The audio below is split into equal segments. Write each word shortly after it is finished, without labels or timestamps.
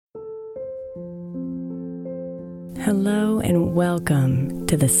Hello and welcome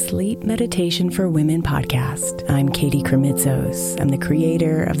to the Sleep Meditation for Women podcast. I'm Katie Kremitzos. I'm the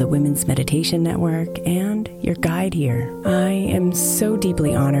creator of the Women's Meditation Network and your guide here. I am so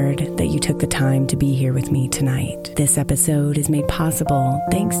deeply honored that you took the time to be here with me tonight. This episode is made possible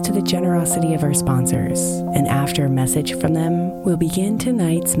thanks to the generosity of our sponsors. And after a message from them, we'll begin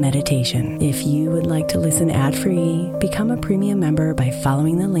tonight's meditation. If you would like to listen ad-free, become a premium member by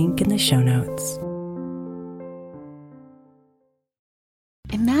following the link in the show notes.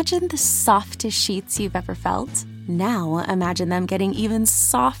 Imagine the softest sheets you've ever felt. Now imagine them getting even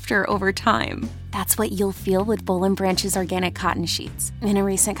softer over time. That's what you'll feel with Boll & Branch's organic cotton sheets. In a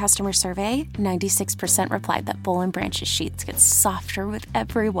recent customer survey, 96% replied that Boll & Branch's sheets get softer with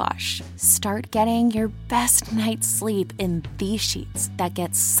every wash. Start getting your best night's sleep in these sheets that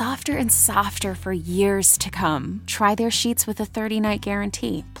get softer and softer for years to come. Try their sheets with a 30-night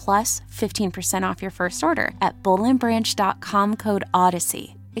guarantee, plus 15% off your first order at bollandbranch.com code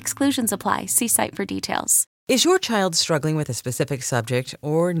ODYSSEY. Exclusions apply. See site for details. Is your child struggling with a specific subject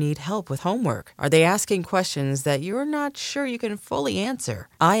or need help with homework? Are they asking questions that you're not sure you can fully answer?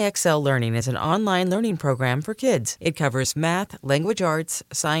 IXL Learning is an online learning program for kids. It covers math, language arts,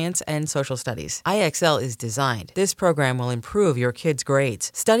 science, and social studies. IXL is designed. This program will improve your kids' grades.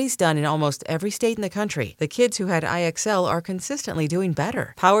 Studies done in almost every state in the country. The kids who had IXL are consistently doing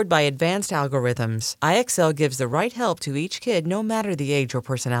better. Powered by advanced algorithms, IXL gives the right help to each kid no matter the age or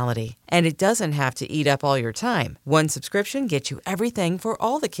personality. And it doesn't have to eat up all your time. One subscription gets you everything for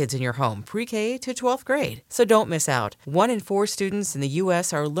all the kids in your home, pre-K to 12th grade. So don't miss out. 1 in 4 students in the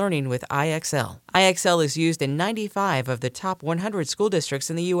U.S. are learning with IXL. IXL is used in 95 of the top 100 school districts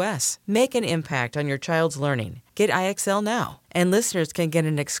in the U.S. Make an impact on your child's learning. Get IXL now. And listeners can get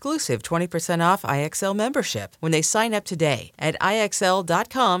an exclusive 20% off IXL membership when they sign up today at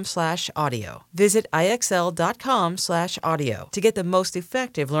IXL.com/audio. Visit IXL.com/audio to get the most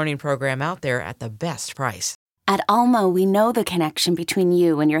effective learning program out there at the best price. At Alma, we know the connection between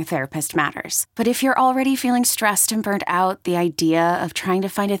you and your therapist matters. But if you're already feeling stressed and burnt out, the idea of trying to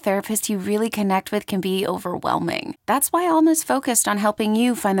find a therapist you really connect with can be overwhelming. That's why Alma's focused on helping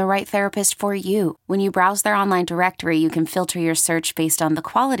you find the right therapist for you. When you browse their online directory, you can filter your search based on the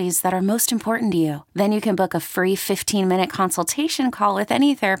qualities that are most important to you. Then you can book a free 15-minute consultation call with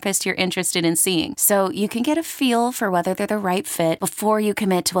any therapist you're interested in seeing, so you can get a feel for whether they're the right fit before you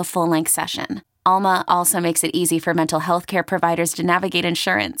commit to a full-length session. Alma also makes it easy for mental health care providers to navigate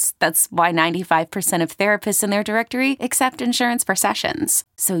insurance. That's why 95% of therapists in their directory accept insurance for sessions,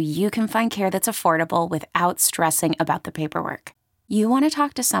 so you can find care that's affordable without stressing about the paperwork. You want to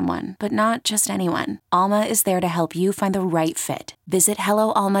talk to someone, but not just anyone. Alma is there to help you find the right fit. Visit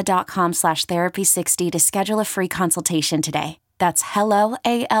helloalma.com/therapy60 to schedule a free consultation today. That's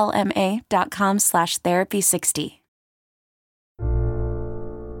helloalma.com/therapy60.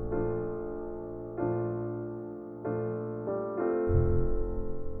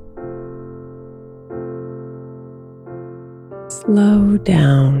 Slow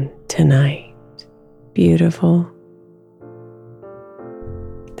down tonight, beautiful.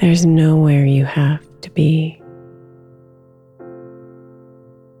 There's nowhere you have to be.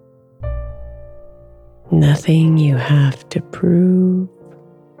 Nothing you have to prove.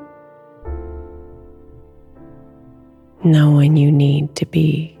 No one you need to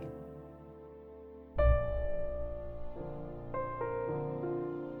be.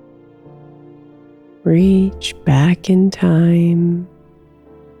 Reach back in time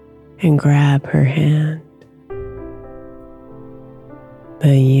and grab her hand.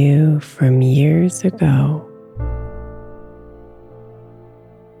 The you from years ago.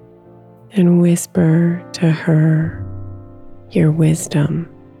 And whisper to her your wisdom,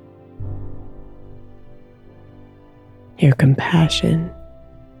 your compassion,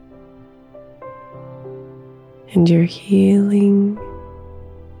 and your healing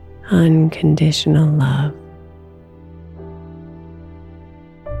unconditional love.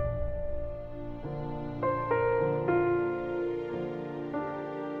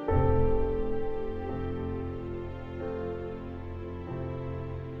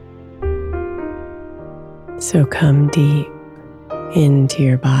 So come deep into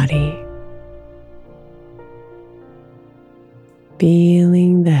your body,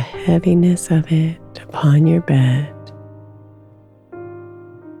 feeling the heaviness of it upon your bed.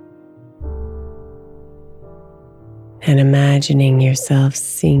 And imagining yourself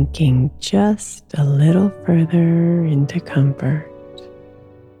sinking just a little further into comfort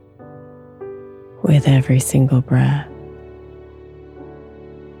with every single breath.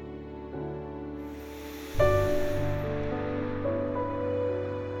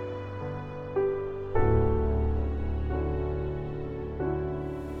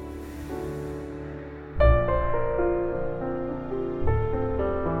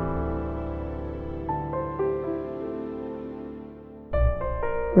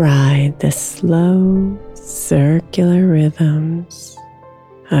 Ride the slow, circular rhythms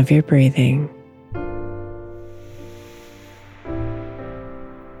of your breathing,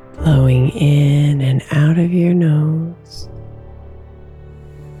 flowing in and out of your nose,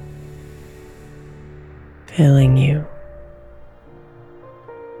 filling you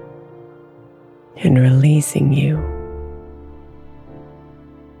and releasing you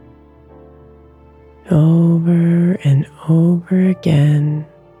over and over again.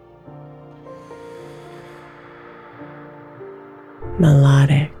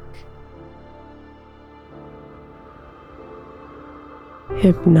 Melodic,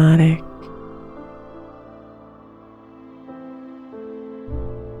 hypnotic,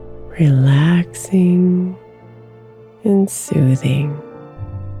 relaxing and soothing.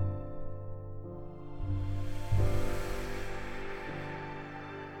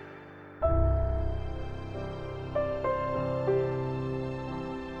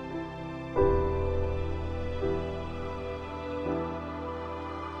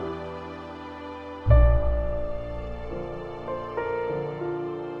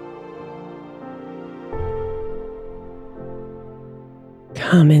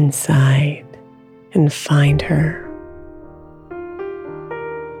 Come inside and find her.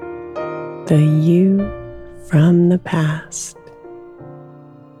 The you from the past.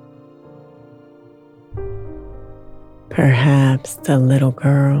 Perhaps the little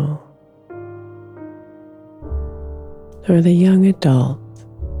girl or the young adult,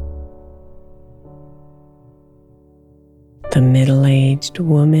 the middle-aged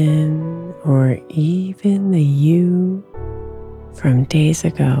woman, or even the you from days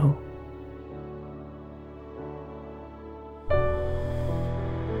ago.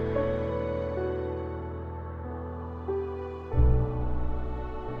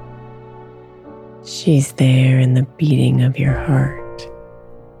 She's there in the beating of your heart,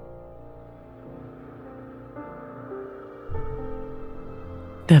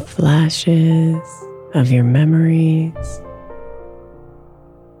 the flashes of your memories,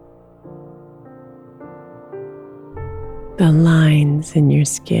 the lines in your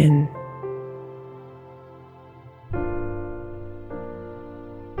skin,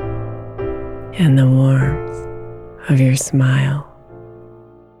 and the warmth of your smile.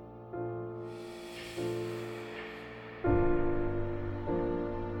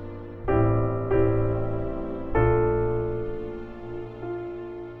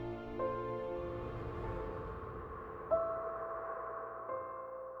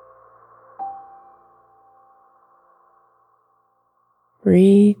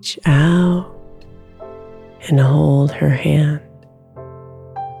 Reach out and hold her hand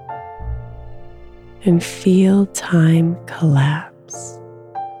and feel time collapse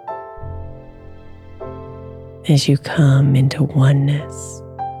as you come into oneness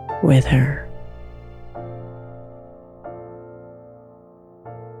with her.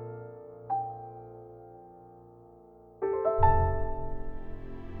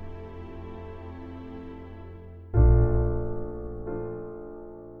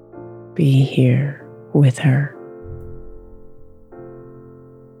 Be here with her,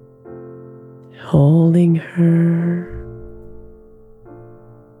 holding her,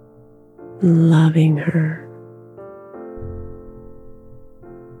 loving her,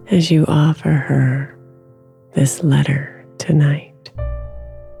 as you offer her this letter tonight.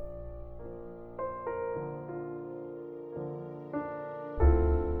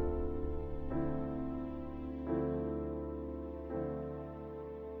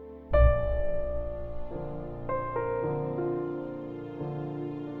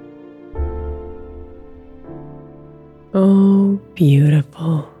 Oh,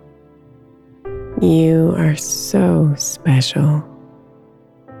 beautiful. You are so special.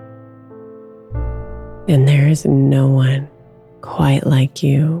 And there is no one quite like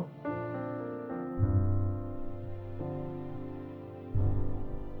you.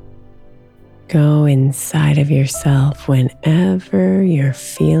 Go inside of yourself whenever you're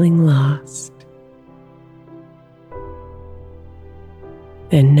feeling lost.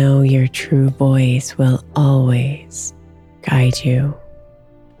 And know your true voice will always guide you.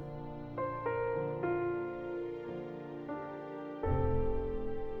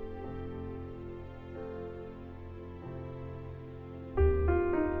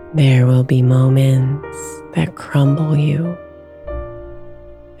 There will be moments that crumble you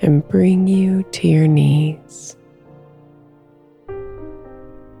and bring you to your knees.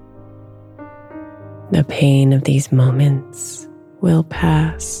 The pain of these moments will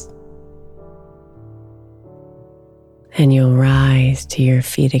pass, and you'll rise to your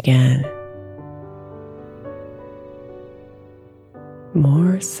feet again.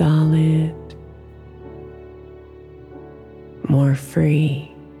 more solid, more free,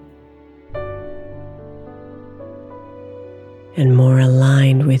 and more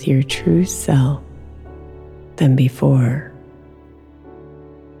aligned with your true self than before.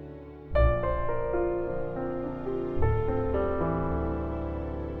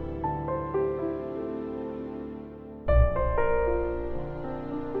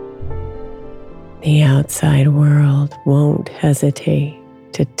 The outside world won't hesitate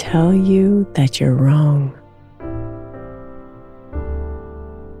to tell you that you're wrong,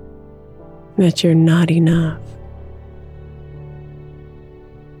 that you're not enough,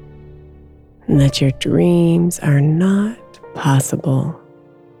 and that your dreams are not possible.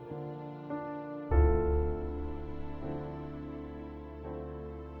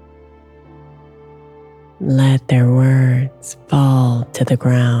 Let their words fall to the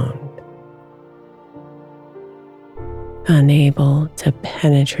ground, unable to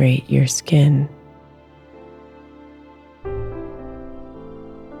penetrate your skin.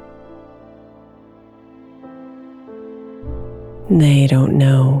 They don't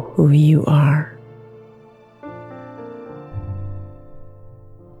know who you are.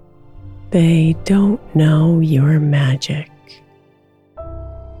 They don't know your magic.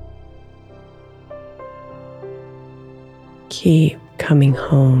 Keep coming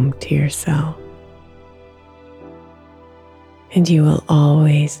home to yourself, and you will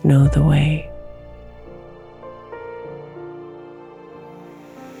always know the way.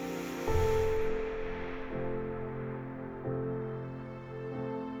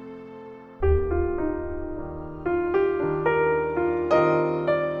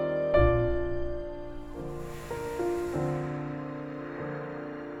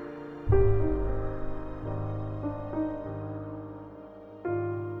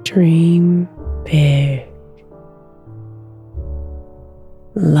 Dream big.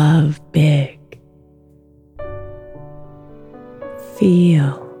 Love big.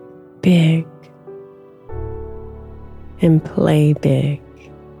 Feel big. And play big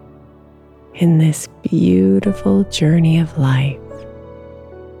in this beautiful journey of life.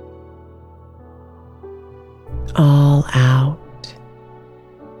 All out.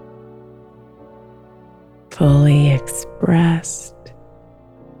 Fully expressed.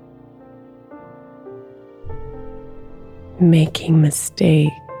 Making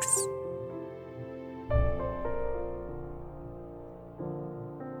mistakes,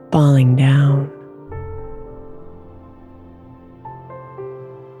 falling down,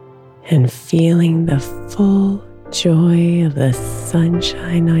 and feeling the full joy of the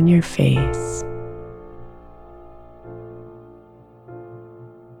sunshine on your face.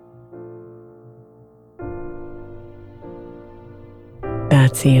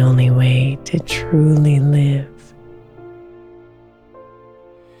 That's the only way to truly live.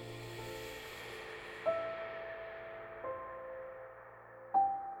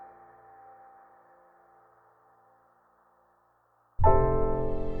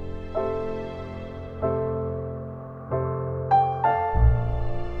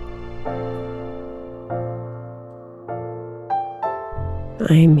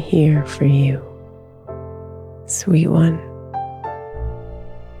 I'm here for you, sweet one,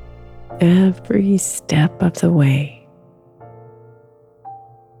 every step of the way,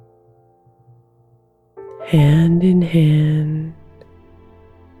 hand in hand,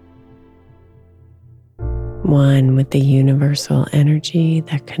 one with the universal energy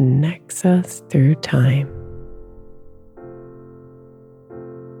that connects us through time.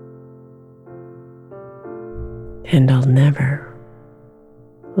 And I'll never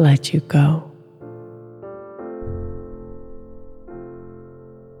let you go.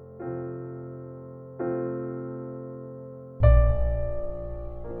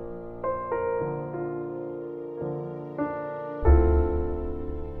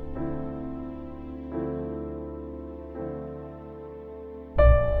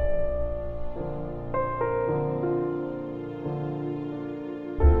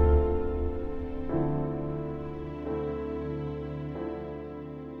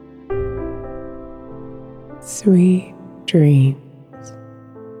 Sweet dreams,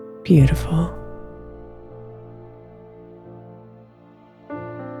 beautiful.